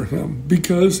sorry for him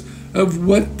because of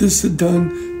what this had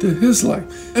done to his life.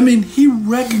 I mean, he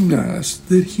recognized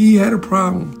that he had a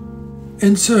problem.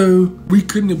 And so we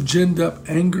couldn't have ginned up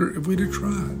anger if we'd have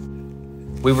tried.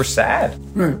 We were sad.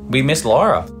 Right. We missed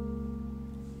Laura.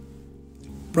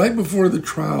 Right before the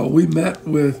trial, we met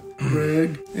with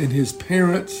Greg and his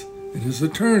parents and his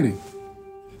attorney.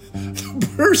 The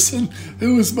person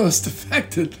who was most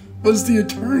affected was the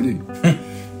attorney.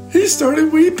 He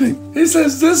started weeping. He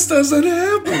says, this doesn't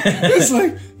happen. It's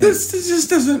like, this just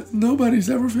doesn't, nobody's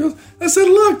ever feels. I said,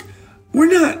 look,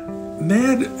 we're not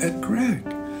mad at Greg.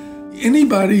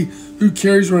 Anybody who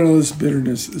carries around all this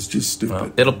bitterness is just stupid.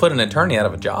 Well, it'll put an attorney out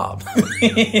of a job.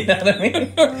 You know what I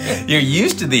mean? You're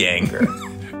used to the anger.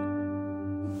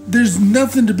 There's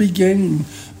nothing to be gained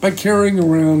by carrying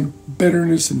around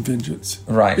bitterness and vengeance.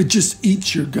 Right. It just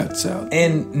eats your guts out.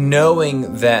 And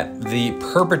knowing that the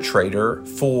perpetrator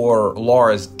for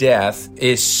Laura's death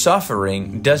is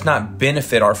suffering does not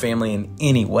benefit our family in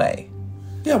any way.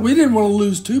 Yeah, we didn't want to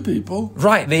lose two people.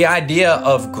 Right. The idea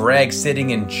of Greg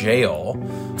sitting in jail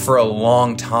for a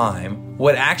long time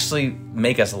would actually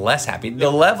make us less happy. The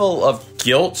level of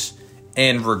guilt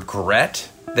and regret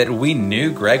that we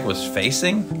knew Greg was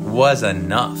facing was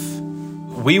enough.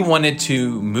 We wanted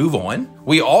to move on.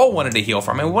 We all wanted to heal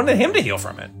from it. We wanted him to heal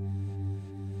from it.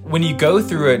 When you go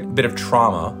through a bit of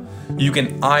trauma, you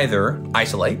can either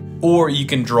isolate or you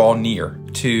can draw near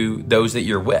to those that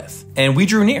you're with. And we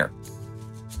drew near.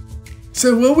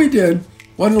 So what we did,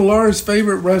 one of Laura's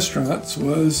favorite restaurants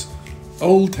was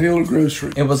Old Taylor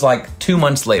Grocery. It was like 2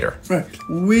 months later. Right.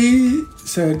 We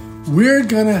said, we're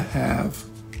going to have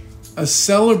a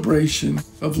celebration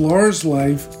of Laura's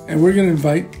life, and we're going to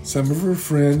invite some of her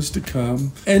friends to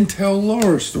come and tell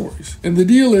Laura stories. And the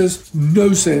deal is,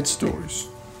 no sad stories.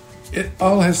 It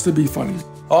all has to be funny.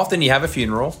 Often you have a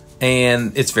funeral,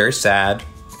 and it's very sad,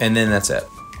 and then that's it.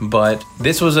 But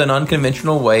this was an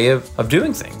unconventional way of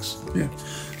doing things. Yeah.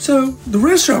 So the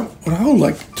restaurant would hold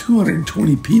like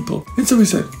 220 people. And so we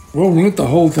said, well, we'll let the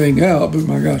whole thing out, but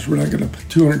my gosh, we're not going to have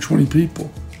 220 people.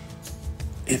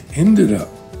 It ended up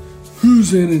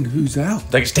who's in and who's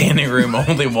out. Like standing room,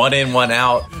 only one in, one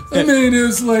out. I mean, it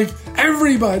was like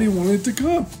everybody wanted to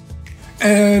come.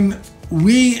 And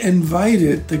we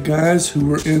invited the guys who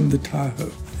were in the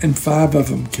Tahoe, and 5 of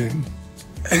them came.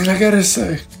 And I gotta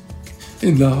say,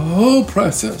 in the whole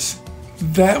process,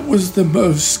 that was the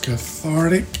most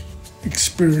cathartic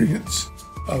experience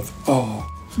of all.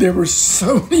 There were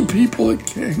so many people that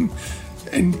came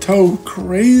and told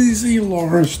crazy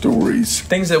Laura stories.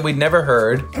 Things that we'd never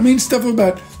heard. I mean, stuff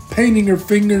about painting her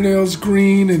fingernails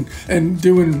green and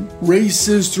doing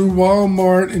races through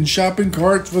Walmart and shopping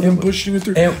carts with them pushing it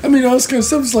through. I mean, all this kind of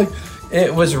stuff. It's like...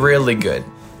 It was really good.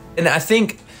 And I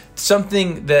think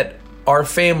something that our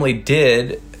family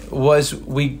did was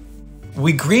we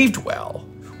grieved well.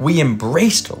 We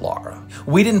embraced Laura.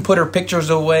 We didn't put her pictures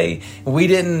away. We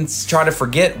didn't try to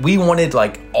forget. We wanted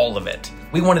like all of it.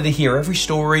 We wanted to hear every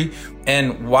story.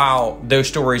 And while those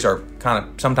stories are kind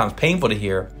of sometimes painful to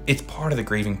hear, it's part of the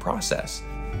grieving process.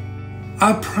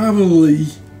 I probably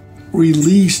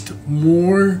released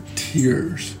more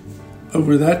tears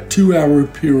over that 2-hour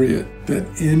period than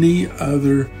any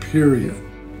other period.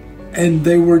 And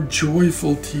they were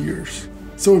joyful tears.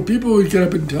 So when people would get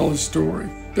up and tell a story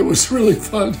that was really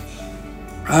fun,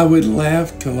 I would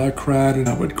laugh till I cried, and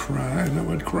I would cry, and I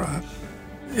would cry.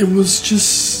 It was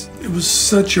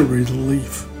such a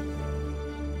relief.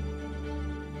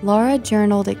 Laura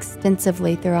journaled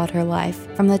extensively throughout her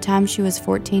life from the time she was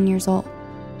 14 years old.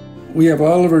 We have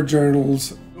all of her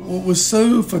journals. What was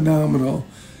so phenomenal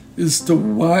is to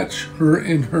watch her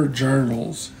in her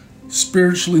journals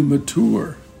spiritually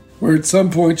mature, where at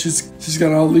some point she's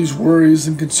got all these worries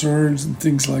and concerns and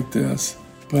things like this.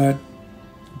 But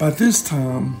by this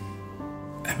time,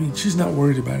 I mean, she's not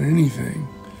worried about anything.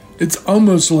 It's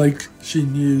almost like she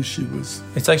knew she was...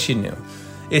 It's like she knew.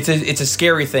 It's a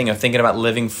scary thing of thinking about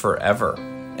living forever.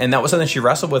 And that was something she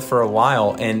wrestled with for a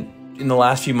while. And in the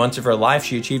last few months of her life,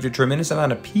 she achieved a tremendous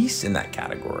amount of peace in that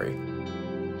category.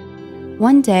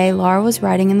 One day, Laura was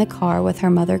riding in the car with her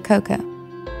mother, Coco.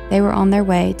 They were on their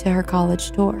way to her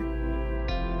college tour.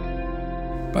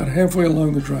 About halfway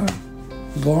along the drive,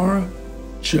 Laura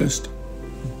just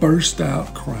burst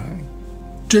out crying.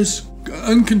 Just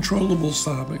uncontrollable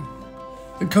sobbing.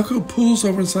 And Coco pulls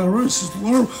over inside the road and says,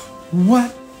 Laura,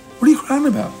 what are you crying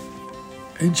about?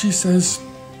 And she says,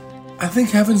 I think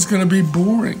heaven's going to be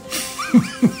boring.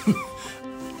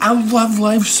 I love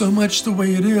life so much the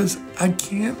way it is. I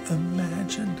can't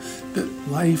imagine that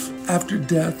life after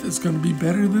death is going to be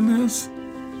better than this.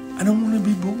 I don't want to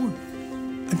be bored.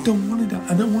 I don't want to die.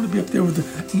 I don't want to be up there with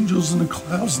the angels and the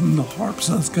clouds and the harps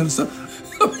and all this kind of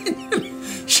stuff. I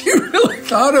mean, she really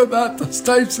thought about those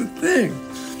types of things.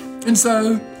 And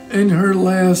so in her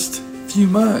last few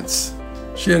months,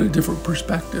 she had a different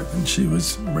perspective and she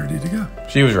was ready to go.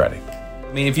 She was ready.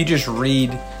 I mean, if you just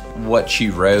read what she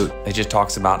wrote, it just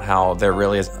talks about how there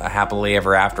really is a happily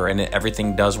ever after, and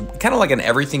everything does, kind of like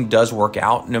everything does work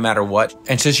out no matter what.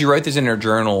 And so she wrote this in her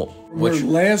journal, which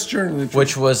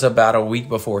was about a week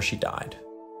before she died.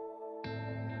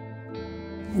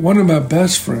 One of my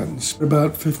best friends,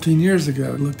 about 15 years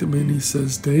ago, looked at me and he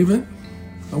says, David,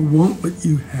 I want what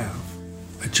you have.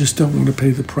 I just don't want to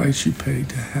pay the price you paid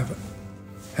to have it.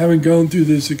 Having gone through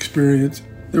this experience,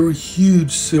 there were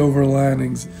huge silver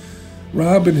linings.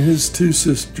 Rob and his two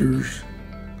sisters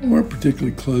weren't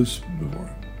particularly close before.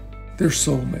 They're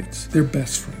soulmates. They're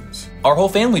best friends. Our whole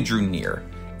family drew near,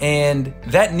 and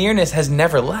that nearness has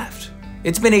never left.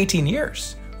 It's been 18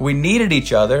 years. We needed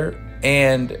each other,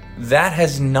 and that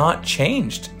has not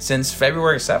changed since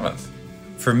February 7th.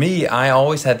 For me, I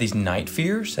always had these night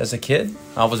fears as a kid.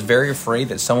 I was very afraid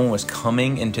that someone was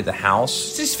coming into the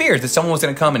house. These fears that someone was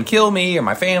going to come and kill me or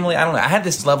my family. I don't know. I had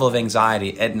this level of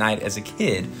anxiety at night as a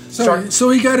kid.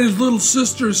 So he got his little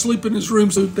sister asleep in his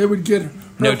room so they would get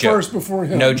her first before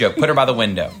him. No joke. Put her by the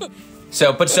window.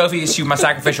 So put Sophie, she was my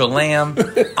sacrificial lamb.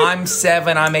 I'm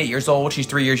 7, I'm 8 years old. She's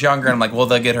 3 years younger. And I'm like, well,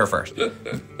 they'll get her first.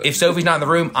 If Sophie's not in the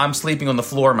room, I'm sleeping on the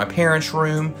floor in my parents'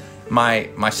 room.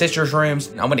 My sister's rooms.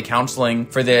 I went to counseling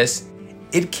for this.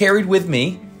 It carried with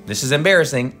me, this is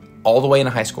embarrassing, all the way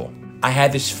into high school. I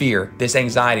had this fear, this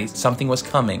anxiety, something was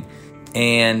coming,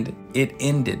 and it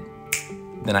ended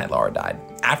the night Laura died.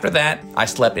 After that, I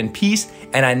slept in peace,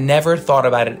 and I never thought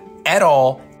about it at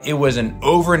all. It was an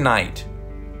overnight.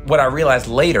 What I realized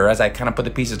later, as I kind of put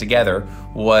the pieces together,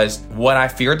 was what I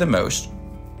feared the most,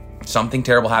 something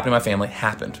terrible happened to my family,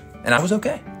 happened, and I was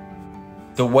okay.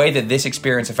 The way that this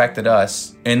experience affected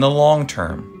us in the long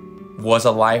term was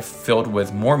a life filled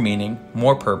with more meaning,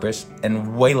 more purpose,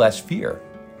 and way less fear.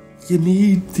 You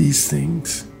need these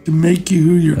things to make you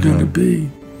who you're going to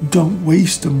be. Don't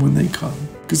waste them when they come,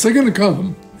 because they're going to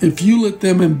come. If you let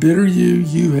them embitter you,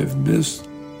 you have missed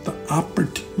the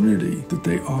opportunity that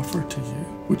they offer to you,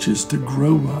 which is to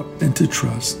grow up and to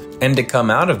trust. And to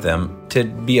come out of them to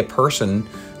be a person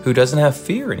who doesn't have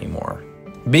fear anymore.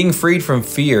 Being freed from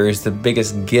fear is the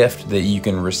biggest gift that you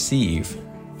can receive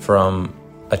from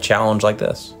a challenge like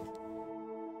this.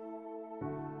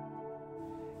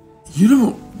 You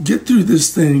don't get through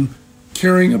this thing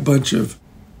carrying a bunch of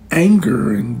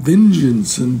anger and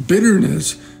vengeance and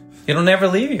bitterness. It'll never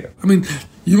leave you. I mean,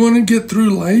 you want to get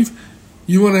through life?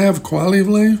 You want to have quality of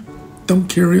life? Don't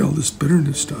carry all this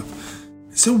bitterness stuff.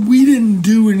 So we didn't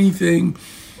do anything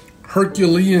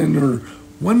Herculean or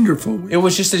wonderful. It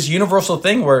was just this universal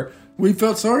thing where we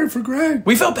felt sorry for Greg.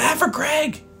 We felt bad for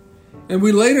Greg. And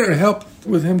we later helped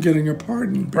with him getting a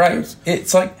pardon. Right.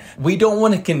 It's like we don't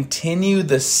want to continue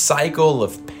the cycle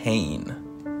of pain.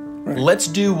 Right. Let's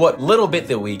do what little bit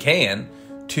that we can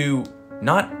to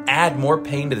not add more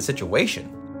pain to the situation.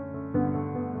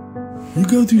 You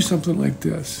go through something like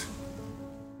this,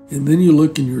 and then you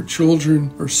look and your children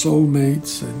are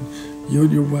soulmates and you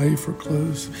and your wife are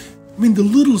close. I mean, the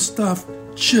little stuff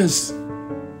just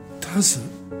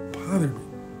doesn't bother me.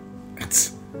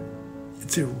 It's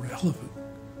irrelevant.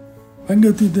 I can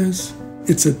go through this.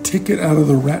 It's a ticket out of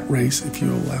the rat race if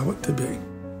you allow it to be.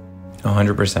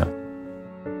 100%.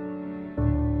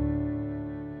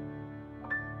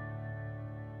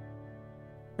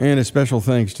 And a special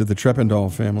thanks to the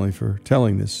Treppendahl family for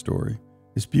telling this story,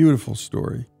 this beautiful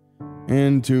story,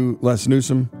 and to Les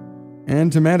Newsom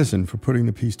and to Madison for putting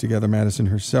the piece together. Madison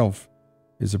herself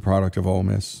is a product of Ole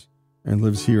Miss and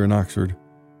lives here in Oxford.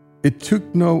 It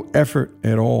took no effort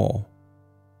at all,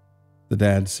 the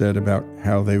dad said about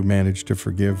how they managed to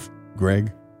forgive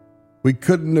Greg. We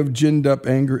couldn't have ginned up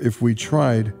anger if we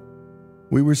tried.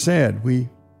 We were sad. We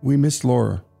missed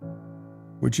Laura.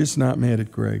 We're just not mad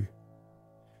at Greg.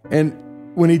 And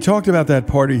when he talked about that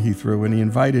party he threw and he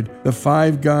invited the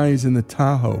 5 guys in the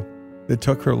Tahoe that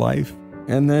took her life,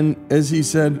 and then, as he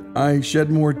said, I shed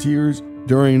more tears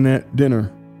during that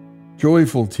dinner,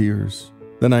 joyful tears,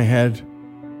 than I had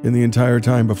in the entire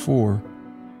time before,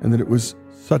 and that it was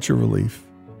such a relief.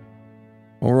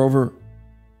 Moreover,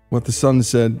 what the son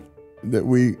said, that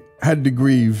we had to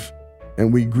grieve,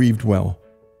 and we grieved well.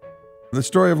 The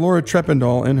story of Laura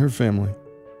Treppendahl and her family,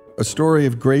 a story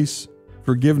of grace,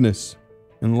 forgiveness,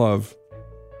 and love,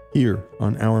 here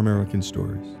on Our American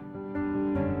Stories.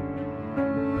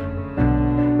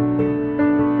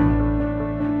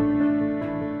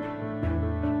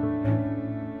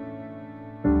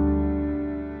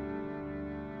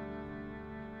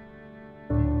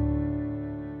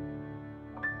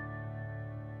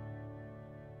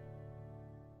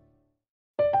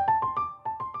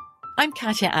 I'm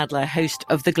Katya Adler, host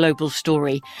of The Global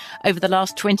Story. Over the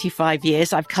last 25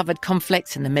 years, I've covered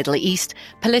conflicts in the Middle East,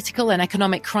 political and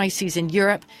economic crises in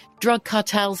Europe, drug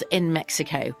cartels in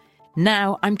Mexico.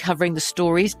 Now I'm covering the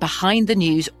stories behind the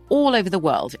news all over the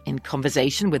world in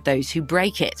conversation with those who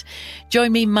break it.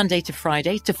 Join me Monday to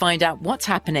Friday to find out what's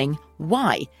happening,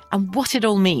 why, and what it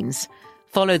all means.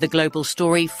 Follow The Global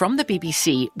Story from the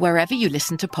BBC wherever you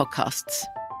listen to podcasts.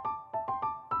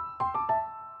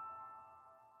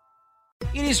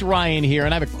 is Ryan here,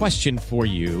 and I have a question for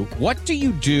you. What do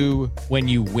you do when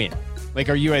you win? Like,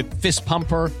 are you a fist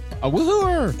pumper, a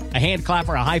woo-hooer, a hand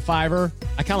clapper, a high fiver?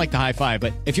 I kind of like the high five,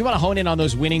 but if you want to hone in on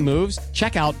those winning moves,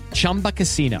 check out Chumba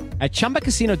Casino. At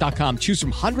ChumbaCasino.com, choose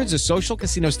from hundreds of social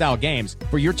casino-style games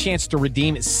for your chance to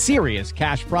redeem serious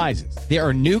cash prizes. There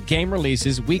are new game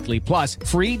releases weekly, plus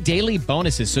free daily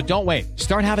bonuses. So don't wait.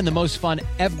 Start having the most fun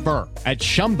ever at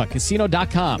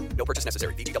ChumbaCasino.com. No purchase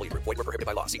necessary. VGW. Void where prohibited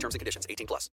by law. See terms and conditions.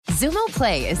 18+. Xumo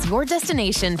Play is your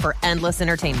destination for endless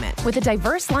entertainment. With a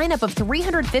diverse lineup of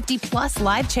 350-plus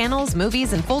live channels,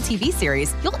 movies, and full TV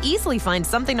series, you'll easily find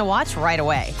something to watch right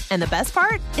away. And the best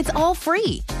part? It's all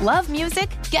free. Love music?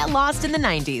 Get lost in the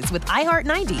 90s with iHeart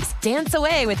 90s. Dance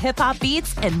away with hip-hop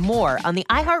beats and more on the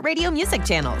iHeartRadio music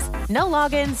channels. No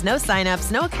logins, no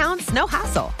signups, no accounts, no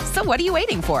hassle. So what are you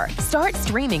waiting for? Start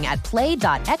streaming at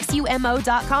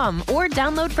play.xumo.com or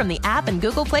download from the app and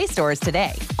Google Play stores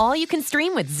today. All you can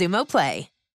stream with Xumo Play.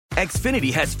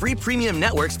 Xfinity has free premium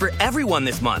networks for everyone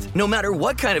this month, no matter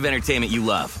what kind of entertainment you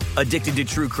love. Addicted to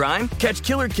true crime? Catch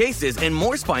killer cases and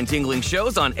more spine-tingling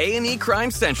shows on A&E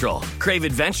Crime Central. Crave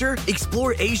adventure?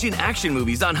 Explore Asian action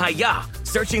movies on Hi-Ya.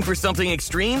 Searching for something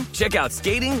extreme? Check out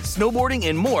skating, snowboarding,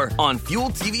 and more on Fuel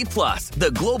TV Plus,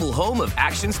 the global home of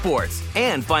action sports.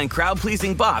 And find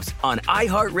crowd-pleasing bops on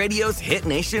iHeartRadio's Hit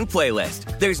Nation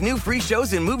playlist. There's new free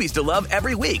shows and movies to love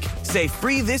every week. Say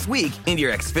free this week in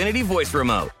your Xfinity voice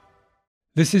remote.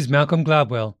 This is Malcolm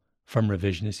Gladwell from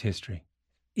Revisionist History.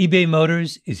 eBay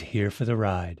Motors is here for the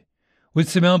ride. With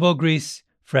some elbow grease,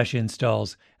 fresh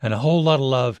installs, and a whole lot of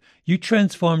love, you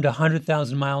transformed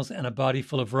 100,000 miles and a body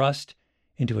full of rust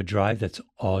into a drive that's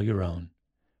all your own.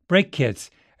 Brake kits,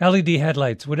 LED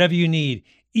headlights, whatever you need,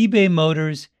 eBay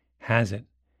Motors has it.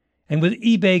 And with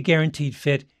eBay Guaranteed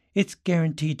Fit, it's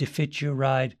guaranteed to fit your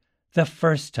ride the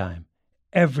first time,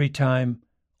 every time,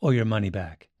 or your money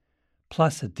back.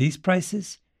 Plus, at these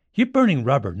prices, you're burning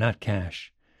rubber, not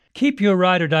cash. Keep your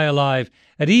ride or die alive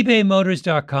at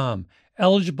ebaymotors.com.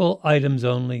 Eligible items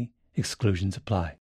only. Exclusions apply.